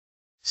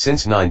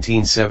Since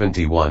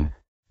 1971,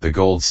 the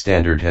gold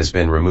standard has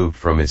been removed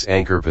from its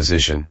anchor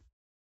position.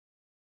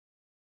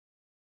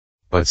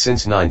 But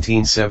since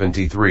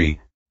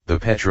 1973, the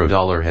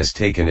petrodollar has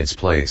taken its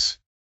place.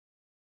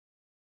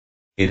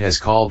 It has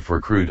called for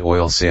crude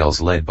oil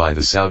sales led by the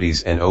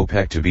Saudis and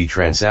OPEC to be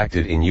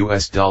transacted in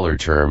US dollar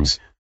terms,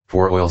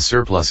 for oil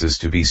surpluses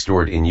to be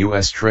stored in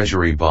US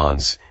Treasury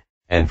bonds,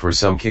 and for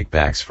some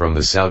kickbacks from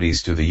the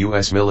Saudis to the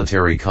US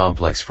military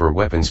complex for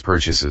weapons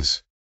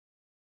purchases.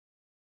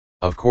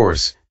 Of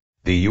course,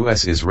 the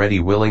US is ready,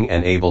 willing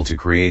and able to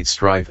create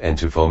strife and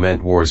to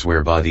foment wars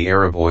whereby the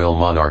Arab oil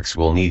monarchs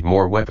will need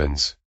more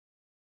weapons.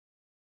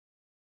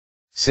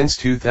 Since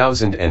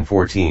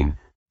 2014,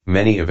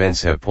 many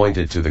events have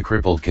pointed to the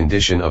crippled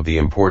condition of the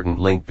important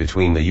link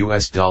between the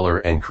US dollar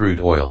and crude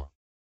oil.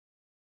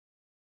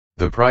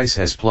 The price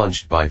has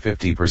plunged by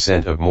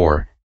 50% or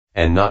more,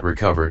 and not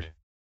recovered.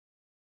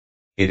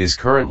 It is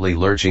currently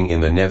lurching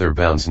in the nether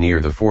bounds near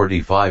the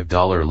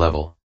 $45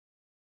 level.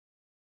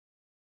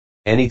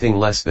 Anything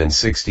less than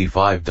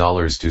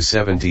 $65 to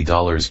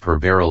 $70 per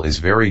barrel is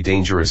very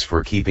dangerous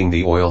for keeping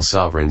the oil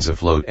sovereigns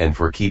afloat and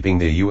for keeping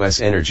the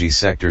US energy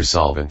sector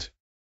solvent.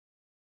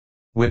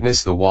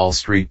 Witness the Wall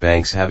Street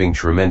banks having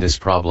tremendous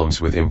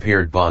problems with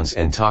impaired bonds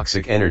and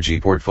toxic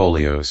energy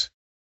portfolios.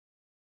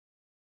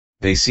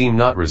 They seem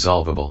not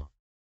resolvable.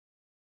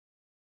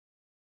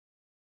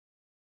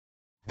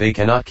 They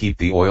cannot keep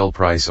the oil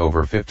price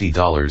over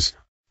 $50,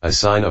 a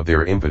sign of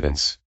their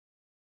impotence.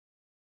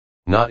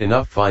 Not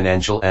enough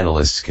financial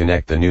analysts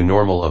connect the new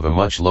normal of a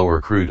much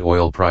lower crude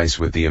oil price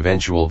with the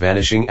eventual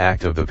vanishing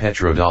act of the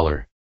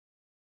petrodollar.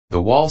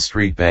 The Wall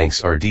Street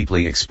banks are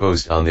deeply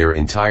exposed on their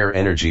entire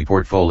energy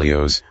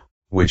portfolios,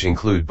 which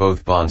include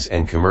both bonds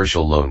and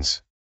commercial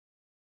loans.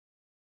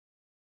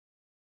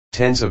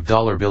 Tens of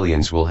dollar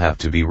billions will have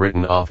to be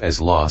written off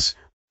as loss,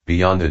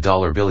 beyond the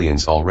dollar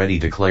billions already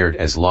declared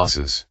as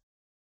losses.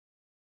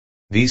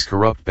 These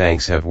corrupt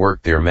banks have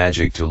worked their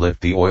magic to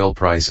lift the oil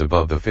price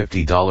above the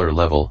 $50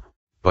 level,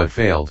 but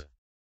failed.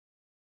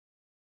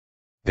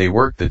 They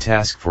worked the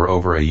task for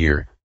over a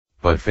year,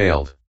 but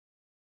failed.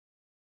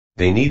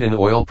 They need an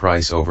oil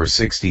price over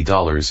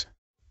 $60,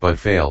 but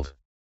failed.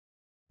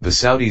 The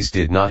Saudis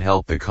did not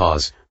help the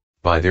cause,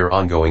 by their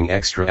ongoing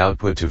extra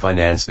output to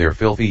finance their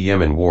filthy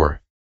Yemen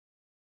war.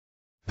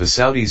 The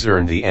Saudis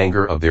earned the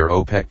anger of their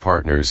OPEC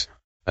partners,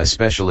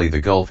 especially the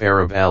Gulf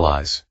Arab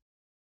allies.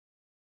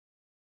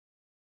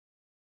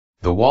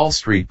 The Wall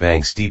Street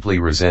banks deeply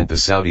resent the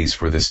Saudis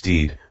for this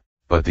deed,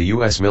 but the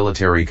US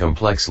military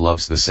complex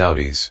loves the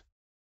Saudis.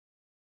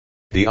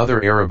 The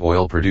other Arab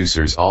oil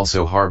producers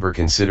also harbor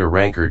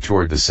rancor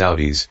toward the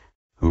Saudis,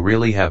 who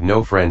really have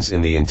no friends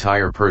in the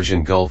entire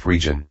Persian Gulf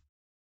region.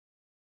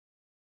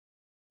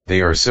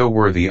 They are so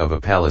worthy of a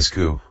palace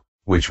coup,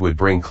 which would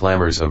bring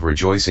clamors of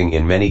rejoicing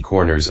in many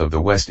corners of the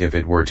West if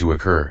it were to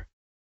occur.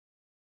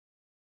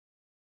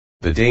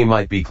 The day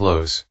might be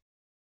close.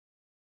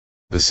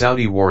 The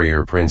Saudi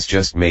warrior prince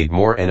just made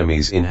more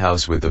enemies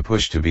in-house with the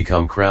push to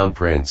become crown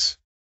prince.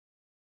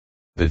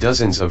 The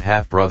dozens of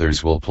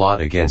half-brothers will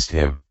plot against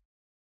him.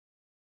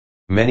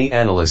 Many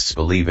analysts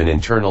believe an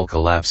internal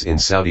collapse in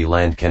Saudi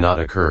land cannot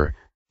occur,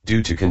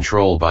 due to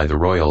control by the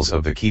royals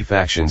of the key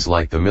factions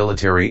like the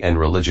military and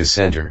religious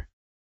center.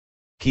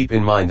 Keep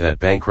in mind that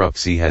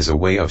bankruptcy has a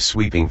way of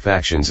sweeping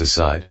factions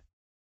aside.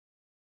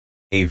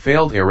 A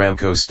failed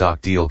Aramco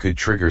stock deal could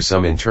trigger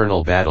some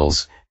internal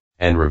battles,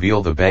 and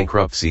reveal the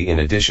bankruptcy in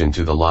addition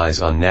to the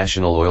lies on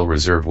national oil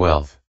reserve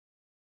wealth.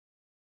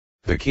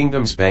 The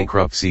kingdom's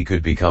bankruptcy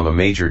could become a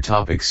major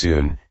topic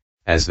soon,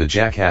 as the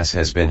jackass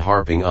has been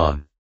harping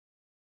on.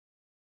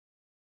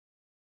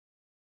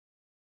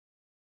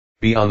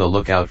 Be on the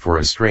lookout for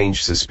a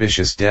strange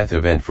suspicious death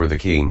event for the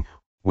king,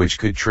 which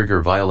could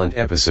trigger violent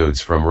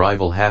episodes from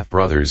rival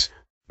half-brothers,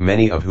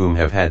 many of whom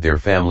have had their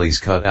families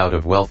cut out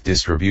of wealth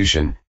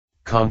distribution,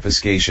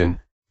 confiscation,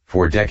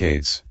 for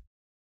decades.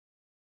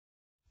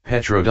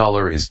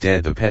 Petrodollar is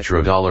dead. The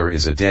petrodollar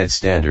is a dead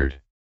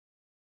standard.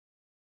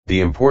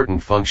 The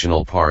important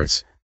functional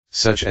parts,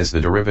 such as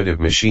the derivative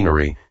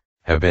machinery,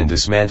 have been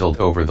dismantled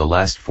over the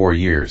last 4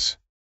 years.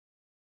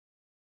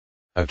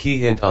 A key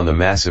hint on the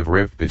massive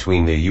rift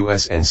between the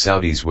US and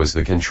Saudis was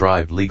the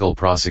contrived legal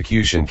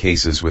prosecution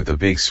cases with the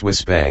big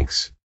Swiss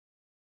banks.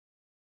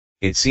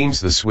 It seems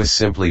the Swiss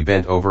simply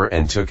bent over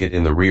and took it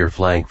in the rear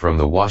flank from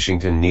the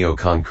Washington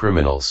neocon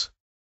criminals.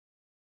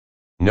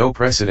 No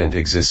precedent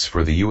exists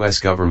for the US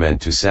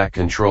government to sack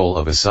control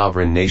of a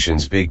sovereign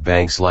nation's big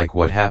banks like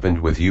what happened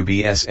with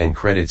UBS and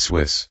Credit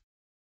Suisse.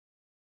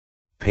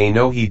 Pay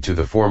no heed to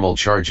the formal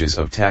charges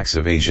of tax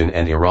evasion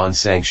and Iran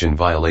sanction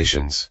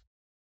violations.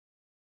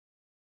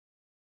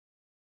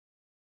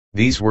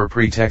 These were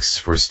pretexts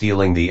for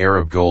stealing the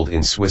Arab gold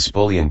in Swiss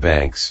bullion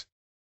banks.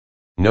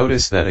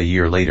 Notice that a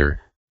year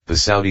later, the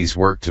Saudis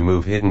worked to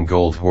move hidden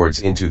gold hoards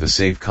into the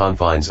safe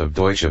confines of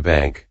Deutsche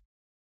Bank.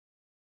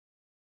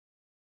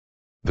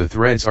 The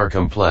threads are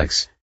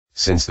complex,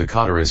 since the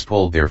Qataris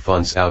pulled their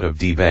funds out of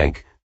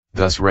D-Bank,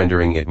 thus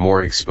rendering it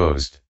more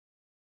exposed.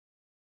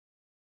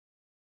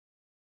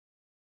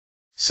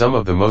 Some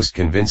of the most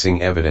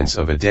convincing evidence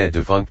of a dead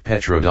defunct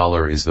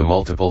petrodollar is the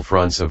multiple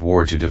fronts of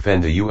war to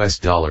defend the US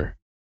dollar.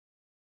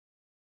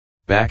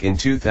 Back in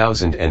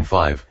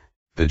 2005,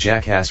 the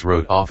jackass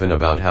wrote often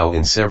about how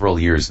in several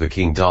years the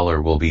king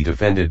dollar will be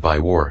defended by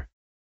war.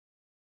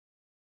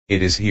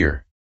 It is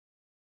here.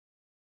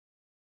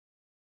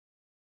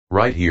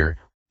 Right here,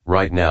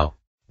 right now,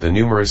 the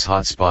numerous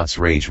hotspots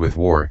rage with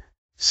war,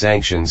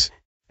 sanctions,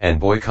 and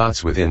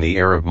boycotts within the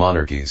Arab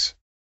monarchies.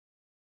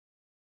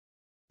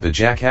 The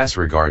jackass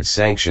regards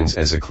sanctions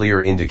as a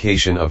clear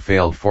indication of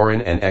failed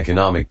foreign and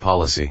economic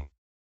policy.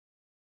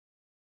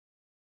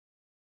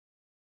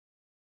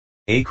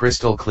 A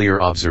crystal clear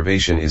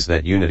observation is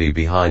that unity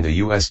behind the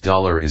US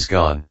dollar is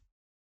gone.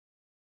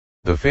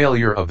 The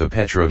failure of the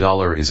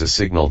petrodollar is a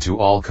signal to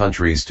all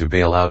countries to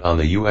bail out on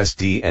the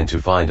USD and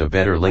to find a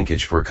better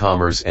linkage for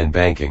commerce and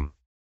banking.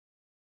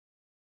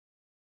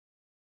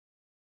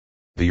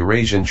 The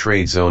Eurasian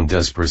trade zone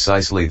does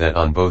precisely that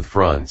on both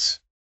fronts.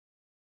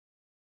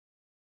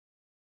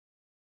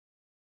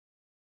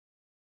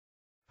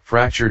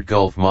 Fractured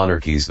Gulf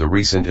monarchies. The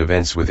recent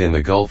events within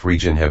the Gulf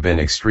region have been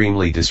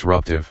extremely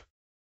disruptive.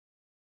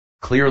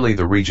 Clearly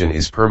the region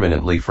is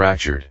permanently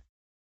fractured.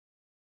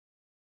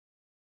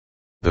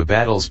 The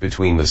battles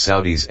between the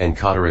Saudis and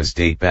Qataris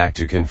date back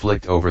to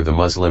conflict over the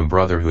Muslim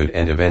Brotherhood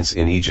and events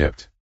in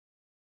Egypt.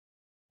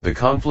 The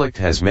conflict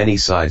has many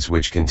sides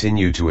which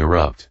continue to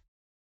erupt.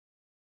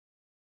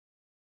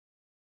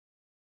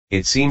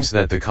 It seems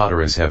that the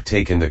Qataris have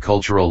taken the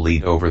cultural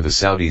lead over the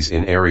Saudis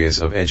in areas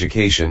of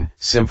education,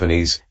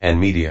 symphonies, and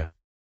media.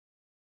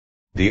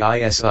 The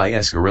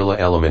ISIS guerrilla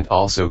element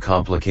also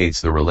complicates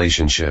the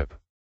relationship.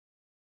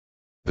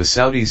 The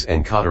Saudis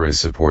and Qataris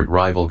support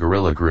rival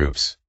guerrilla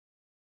groups.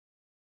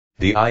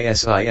 The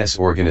ISIS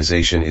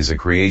organization is a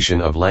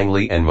creation of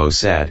Langley and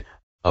Mossad,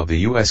 of the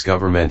US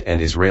government and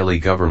Israeli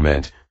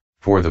government,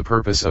 for the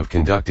purpose of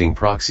conducting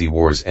proxy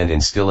wars and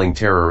instilling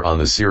terror on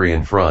the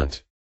Syrian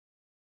front.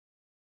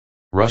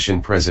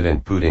 Russian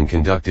President Putin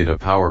conducted a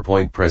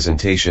PowerPoint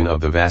presentation of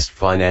the vast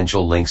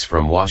financial links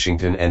from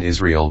Washington and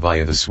Israel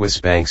via the Swiss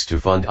banks to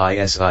fund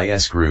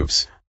ISIS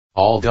groups,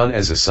 all done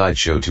as a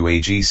sideshow to a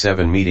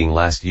G7 meeting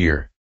last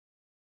year.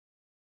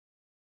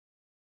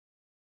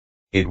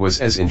 It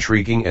was as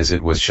intriguing as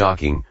it was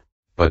shocking,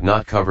 but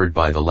not covered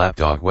by the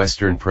lapdog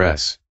Western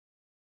press.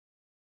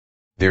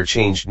 Their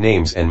changed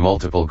names and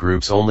multiple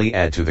groups only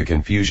add to the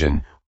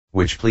confusion,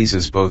 which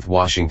pleases both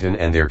Washington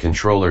and their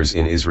controllers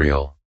in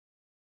Israel.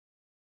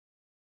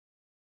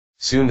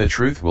 Soon the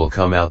truth will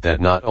come out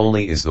that not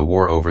only is the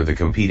war over the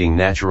competing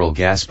natural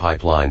gas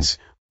pipelines,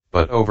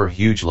 but over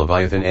huge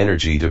Leviathan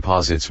energy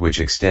deposits which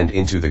extend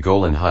into the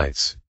Golan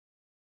Heights.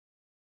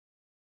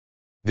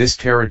 This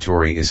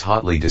territory is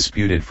hotly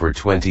disputed for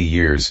 20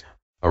 years,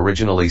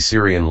 originally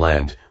Syrian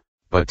land,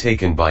 but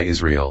taken by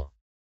Israel.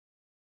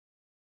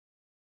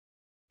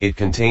 It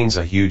contains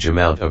a huge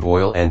amount of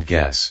oil and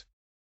gas.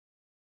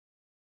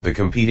 The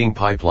competing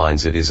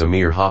pipelines. It is a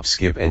mere hop,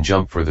 skip and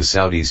jump for the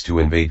Saudis to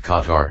invade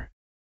Qatar.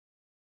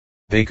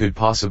 They could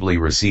possibly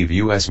receive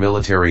US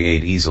military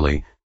aid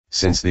easily,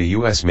 since the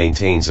US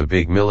maintains a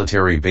big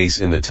military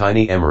base in the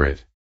tiny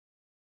emirate.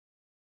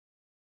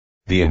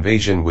 The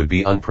invasion would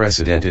be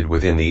unprecedented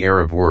within the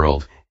Arab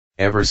world,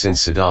 ever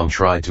since Saddam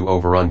tried to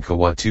overrun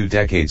Kuwait 2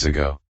 decades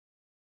ago.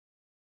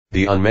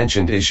 The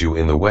unmentioned issue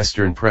in the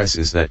Western press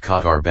is that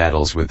Qatar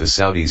battles with the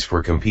Saudis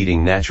for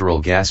competing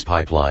natural gas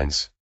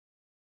pipelines.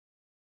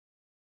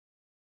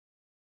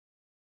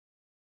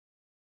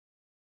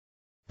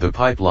 The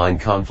pipeline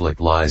conflict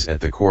lies at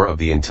the core of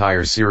the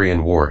entire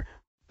Syrian war,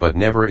 but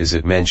never is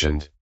it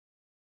mentioned.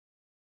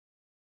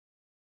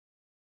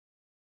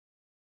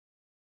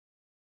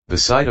 The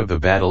site of the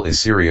battle is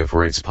Syria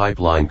for its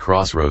pipeline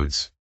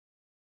crossroads.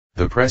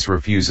 The press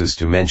refuses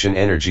to mention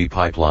energy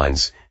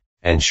pipelines,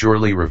 and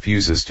surely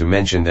refuses to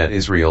mention that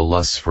Israel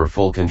lusts for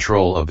full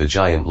control of the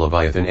giant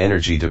Leviathan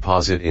energy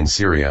deposit in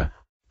Syria,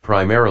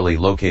 primarily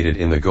located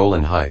in the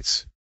Golan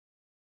Heights.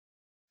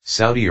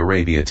 Saudi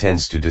Arabia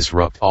tends to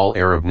disrupt all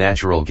Arab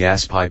natural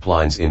gas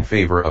pipelines in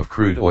favor of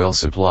crude oil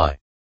supply.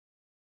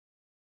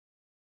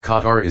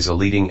 Qatar is a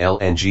leading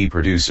LNG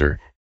producer,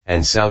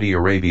 and Saudi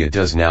Arabia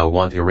does now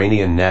want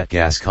Iranian nat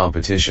gas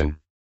competition.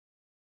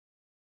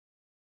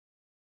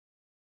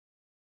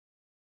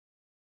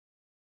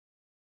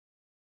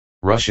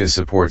 Russia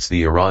supports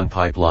the Iran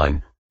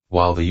pipeline,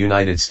 while the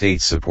United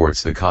States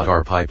supports the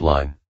Qatar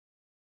pipeline.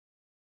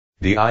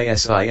 The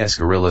ISIS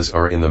guerrillas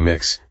are in the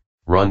mix,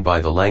 run by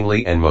the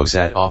Langley and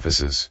Mossad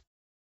offices.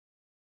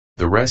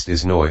 The rest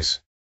is noise.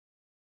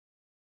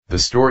 The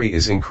story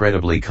is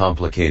incredibly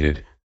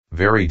complicated,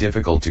 very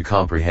difficult to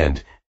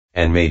comprehend,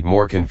 and made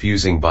more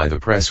confusing by the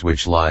press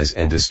which lies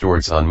and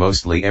distorts on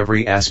mostly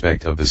every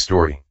aspect of the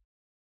story.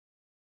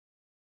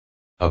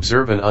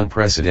 Observe an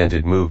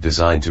unprecedented move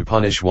designed to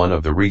punish one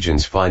of the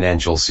region's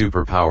financial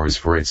superpowers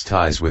for its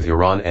ties with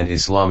Iran and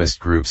Islamist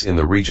groups in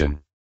the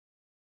region.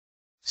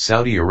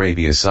 Saudi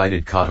Arabia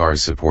cited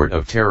Qatar's support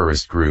of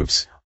terrorist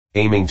groups,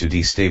 aiming to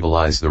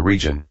destabilize the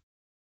region.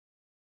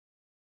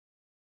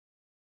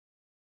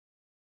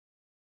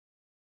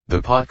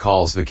 The pot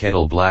calls the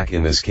kettle black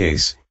in this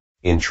case,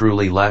 in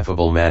truly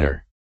laughable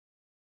manner.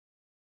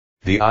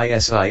 The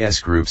ISIS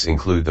groups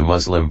include the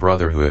Muslim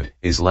Brotherhood,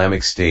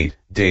 Islamic State,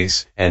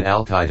 Daesh, and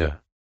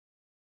Al-Qaeda.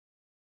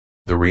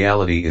 The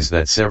reality is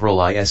that several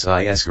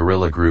ISIS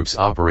guerrilla groups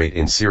operate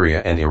in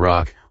Syria and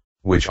Iraq,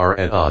 which are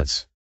at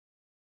odds.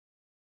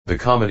 The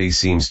comedy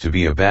seems to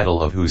be a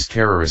battle of whose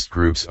terrorist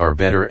groups are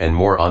better and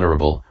more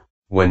honorable,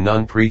 when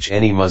none preach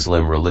any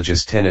Muslim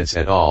religious tenets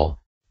at all,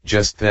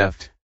 just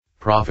theft,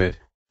 profit,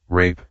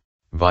 rape,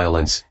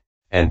 violence,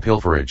 and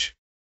pilferage.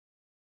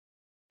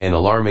 An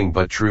alarming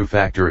but true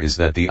factor is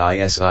that the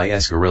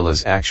ISIS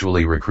guerrillas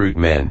actually recruit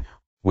men,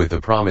 with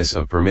the promise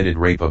of permitted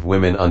rape of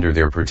women under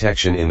their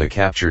protection in the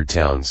captured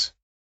towns.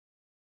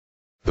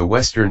 The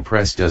Western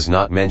press does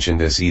not mention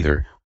this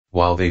either,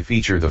 while they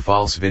feature the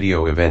false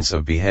video events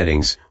of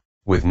beheadings,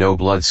 with no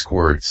blood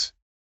squirts.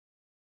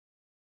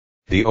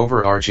 The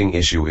overarching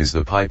issue is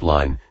the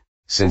pipeline,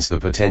 since the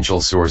potential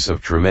source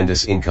of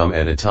tremendous income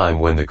at a time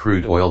when the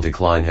crude oil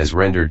decline has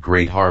rendered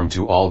great harm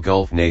to all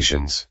Gulf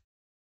nations.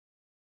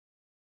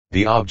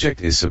 The object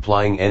is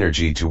supplying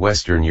energy to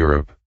Western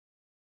Europe.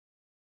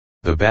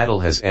 The battle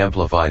has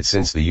amplified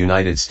since the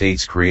United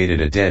States created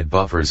a dead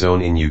buffer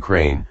zone in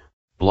Ukraine,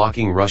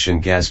 blocking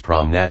Russian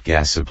Gazprom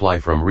Natgas supply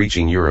from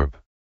reaching Europe.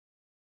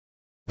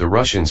 The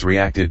Russians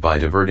reacted by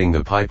diverting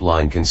the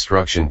pipeline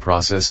construction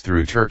process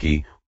through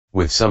Turkey,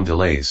 with some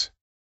delays.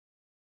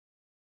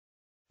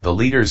 The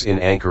leaders in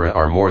Ankara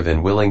are more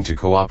than willing to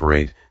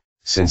cooperate,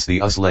 since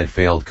the US-led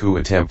failed coup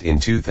attempt in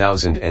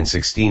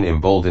 2016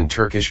 emboldened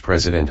Turkish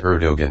President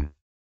Erdogan.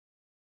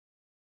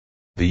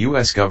 The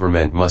US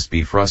government must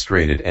be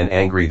frustrated and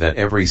angry that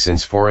every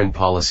foreign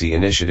policy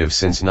initiative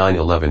since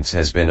 9/11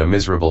 has been a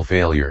miserable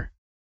failure.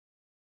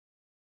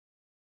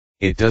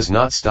 It does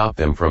not stop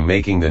them from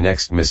making the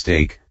next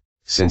mistake,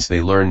 since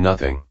they learn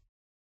nothing.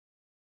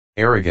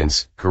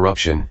 Arrogance,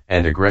 corruption,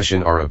 and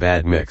aggression are a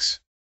bad mix.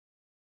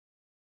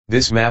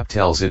 This map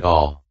tells it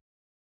all.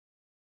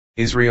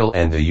 Israel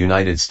and the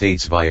United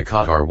States via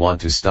Qatar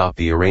want to stop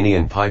the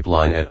Iranian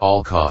pipeline at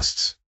all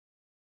costs.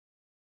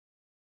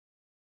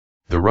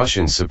 The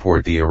Russians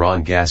support the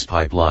Iran gas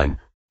pipeline,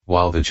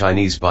 while the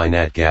Chinese buy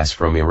nat gas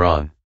from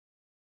Iran.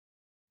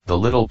 The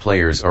little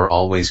players are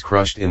always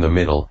crushed in the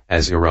middle,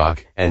 as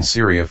Iraq and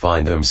Syria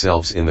find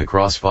themselves in the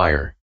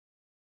crossfire.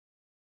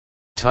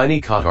 Tiny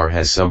Qatar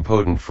has some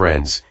potent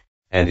friends,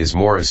 and is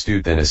more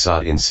astute than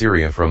Assad in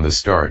Syria from the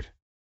start.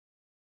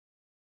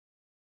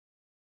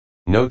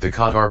 Note the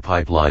Qatar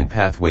pipeline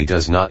pathway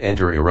does not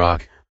enter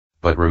Iraq,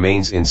 but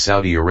remains in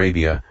Saudi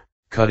Arabia,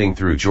 cutting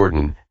through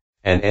Jordan,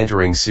 and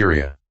entering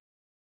Syria.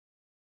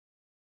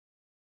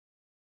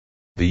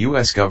 The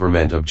US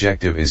government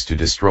objective is to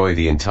destroy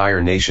the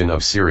entire nation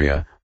of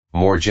Syria,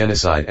 more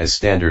genocide as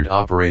standard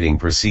operating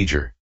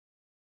procedure.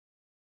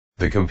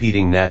 The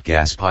competing nat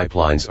gas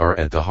pipelines are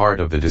at the heart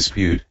of the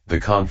dispute, the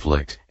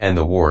conflict, and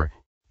the war,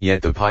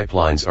 yet the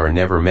pipelines are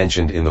never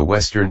mentioned in the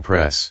Western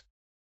press.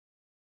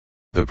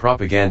 The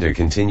propaganda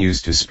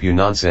continues to spew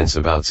nonsense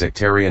about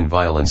sectarian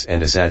violence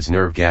and Assad's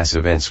nerve gas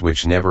events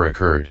which never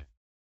occurred.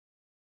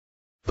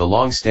 The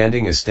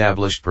long-standing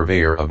established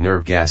purveyor of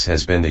nerve gas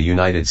has been the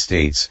United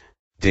States,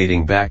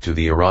 dating back to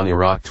the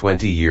Iran-Iraq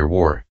 20-year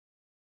war.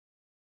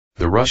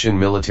 The Russian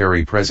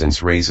military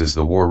presence raises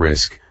the war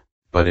risk,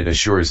 but it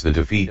assures the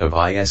defeat of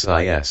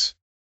ISIS.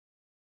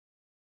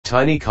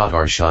 Tiny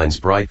Qatar shines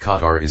bright.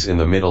 Qatar is in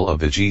the middle of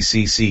the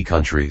GCC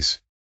countries.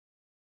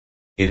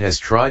 It has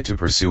tried to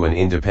pursue an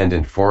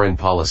independent foreign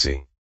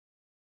policy.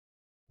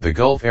 The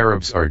Gulf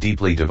Arabs are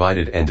deeply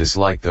divided and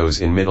dislike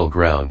those in middle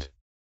ground.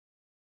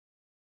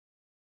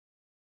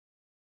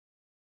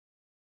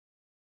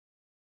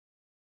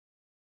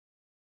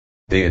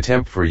 They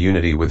attempt for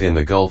unity within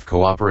the Gulf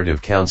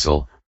Cooperative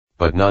Council,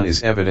 but none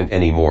is evident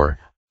anymore,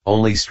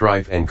 only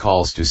strife and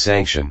calls to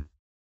sanction.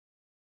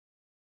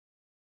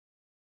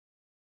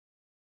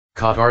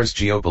 Qatar's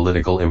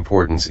geopolitical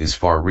importance is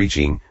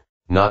far-reaching,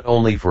 not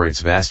only for its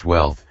vast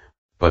wealth,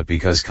 but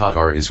because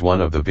Qatar is one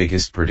of the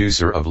biggest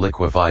producer of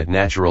liquefied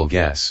natural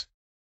gas.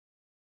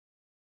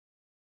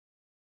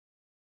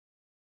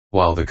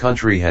 While the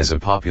country has a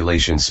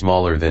population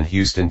smaller than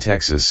Houston,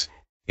 Texas,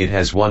 it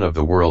has one of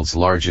the world's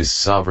largest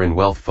sovereign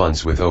wealth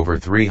funds with over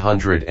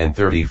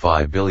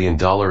 $335 billion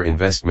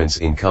investments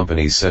in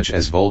companies such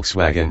as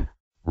Volkswagen,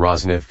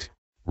 Rosneft,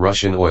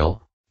 Russian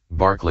Oil,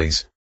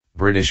 Barclays,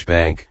 British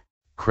Bank,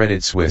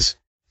 Credit Suisse,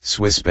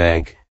 Swiss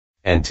Bank,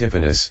 and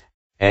Tiffany's,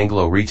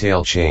 Anglo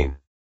retail chain.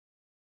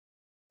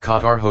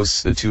 Qatar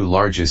hosts the two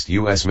largest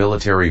U.S.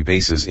 military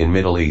bases in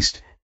Middle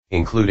East,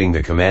 including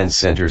the command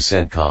center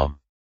CENTCOM.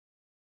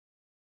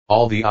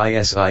 All the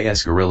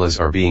ISIS guerrillas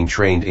are being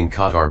trained in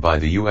Qatar by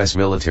the U.S.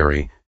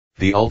 military,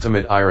 the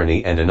ultimate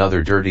irony and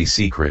another dirty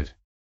secret.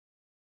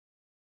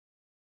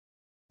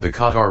 The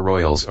Qatar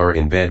royals are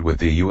in bed with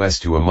the U.S.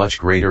 to a much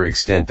greater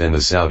extent than the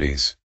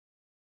Saudis.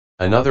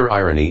 Another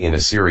irony in a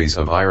series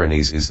of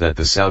ironies is that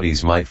the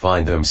Saudis might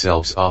find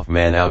themselves off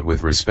man out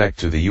with respect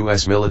to the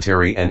U.S.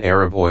 military and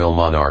Arab oil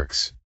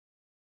monarchs.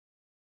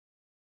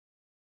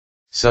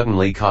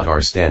 Suddenly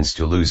Qatar stands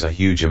to lose a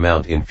huge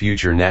amount in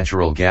future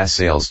natural gas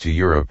sales to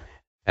Europe,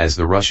 as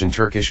the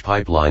Russian-Turkish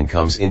pipeline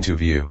comes into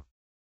view.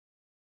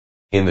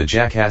 In the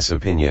jackass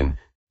opinion,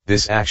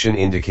 this action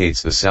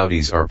indicates the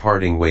Saudis are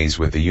parting ways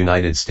with the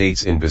United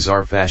States in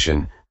bizarre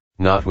fashion,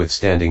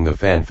 notwithstanding the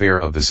fanfare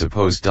of the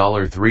supposed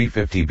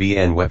 $350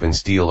 billion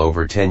weapons deal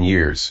over 10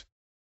 years.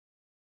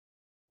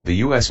 The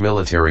U.S.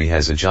 military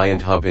has a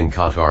giant hub in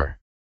Qatar.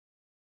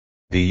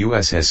 The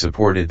U.S. has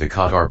supported the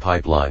Qatar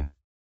pipeline.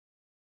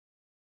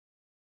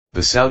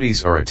 The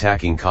Saudis are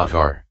attacking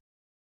Qatar.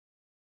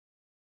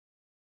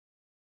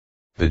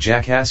 The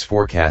jackass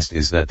forecast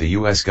is that the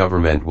U.S.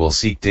 government will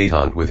seek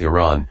détente with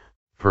Iran,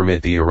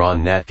 permit the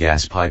Iran nat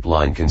gas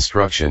pipeline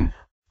construction,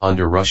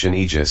 under Russian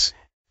aegis,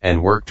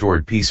 and work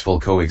toward peaceful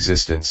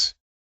coexistence.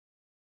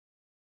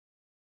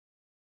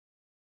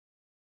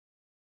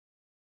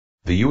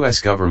 The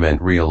U.S.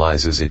 government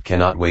realizes it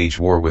cannot wage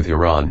war with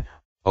Iran,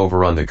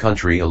 overrun the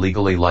country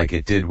illegally like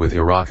it did with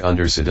Iraq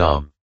under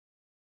Saddam.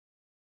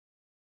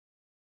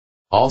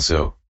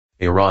 Also,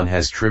 Iran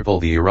has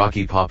tripled the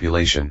Iraqi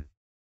population.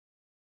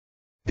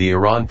 The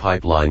Iran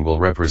pipeline will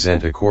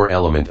represent a core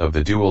element of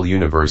the dual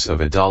universe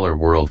of a dollar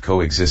world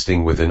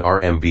coexisting with an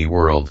RMB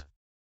world.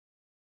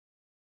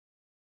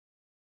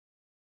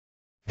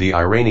 The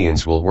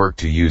Iranians will work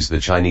to use the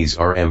Chinese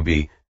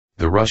RMB,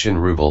 the Russian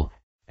ruble,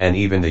 and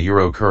even the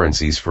euro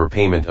currencies for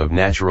payment of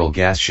natural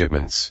gas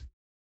shipments.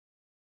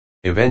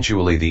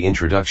 Eventually the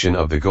introduction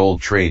of the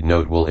gold trade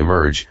note will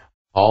emerge,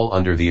 all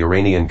under the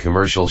Iranian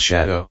commercial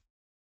shadow.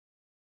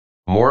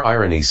 More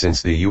irony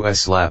since the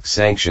US slapped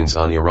sanctions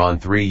on Iran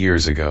 3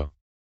 years ago.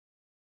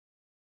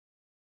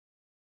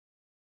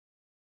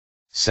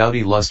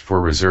 Saudi lust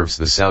for reserves.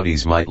 The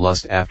Saudis might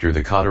lust after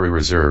the Qatari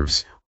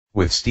reserves,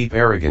 with steep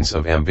arrogance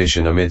of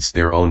ambition amidst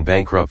their own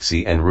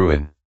bankruptcy and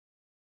ruin.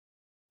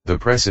 The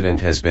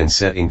precedent has been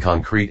set in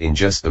concrete in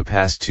just the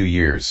past 2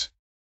 years.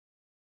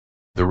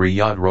 The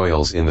Riyadh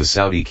royals in the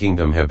Saudi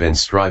kingdom have been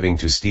striving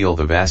to steal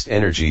the vast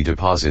energy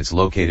deposits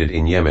located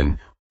in Yemen,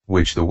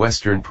 which the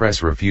Western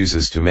press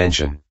refuses to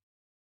mention.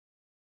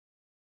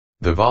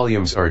 The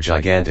volumes are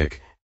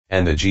gigantic,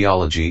 and the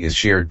geology is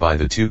shared by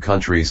the two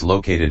countries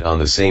located on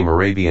the same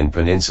Arabian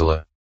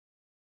Peninsula.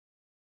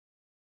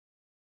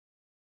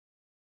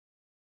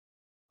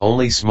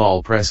 Only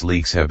small press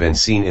leaks have been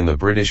seen in the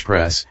British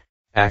press,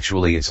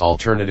 actually it's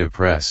alternative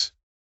press.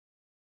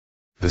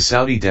 The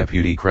Saudi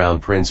Deputy Crown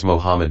Prince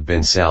Mohammed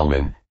bin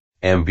Salman,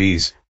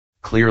 MBs,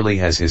 clearly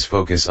has his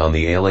focus on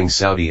the ailing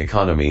Saudi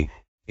economy,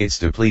 its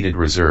depleted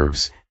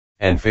reserves,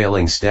 and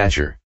failing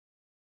stature.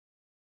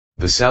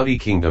 The Saudi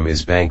kingdom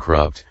is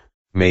bankrupt,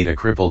 made a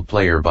crippled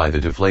player by the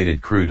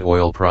deflated crude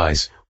oil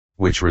price,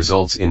 which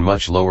results in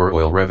much lower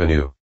oil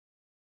revenue.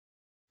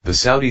 The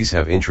Saudis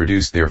have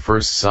introduced their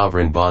first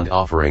sovereign bond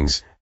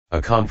offerings,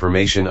 a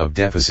confirmation of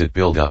deficit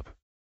buildup.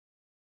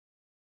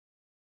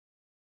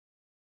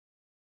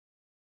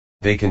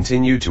 They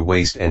continue to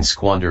waste and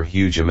squander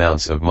huge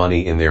amounts of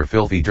money in their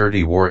filthy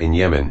dirty war in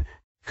Yemen,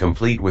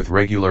 complete with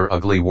regular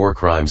ugly war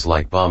crimes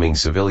like bombing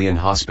civilian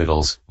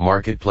hospitals,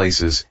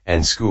 marketplaces,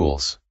 and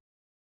schools.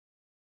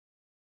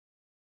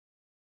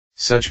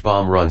 Such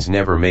bomb runs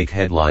never make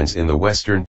headlines in the Western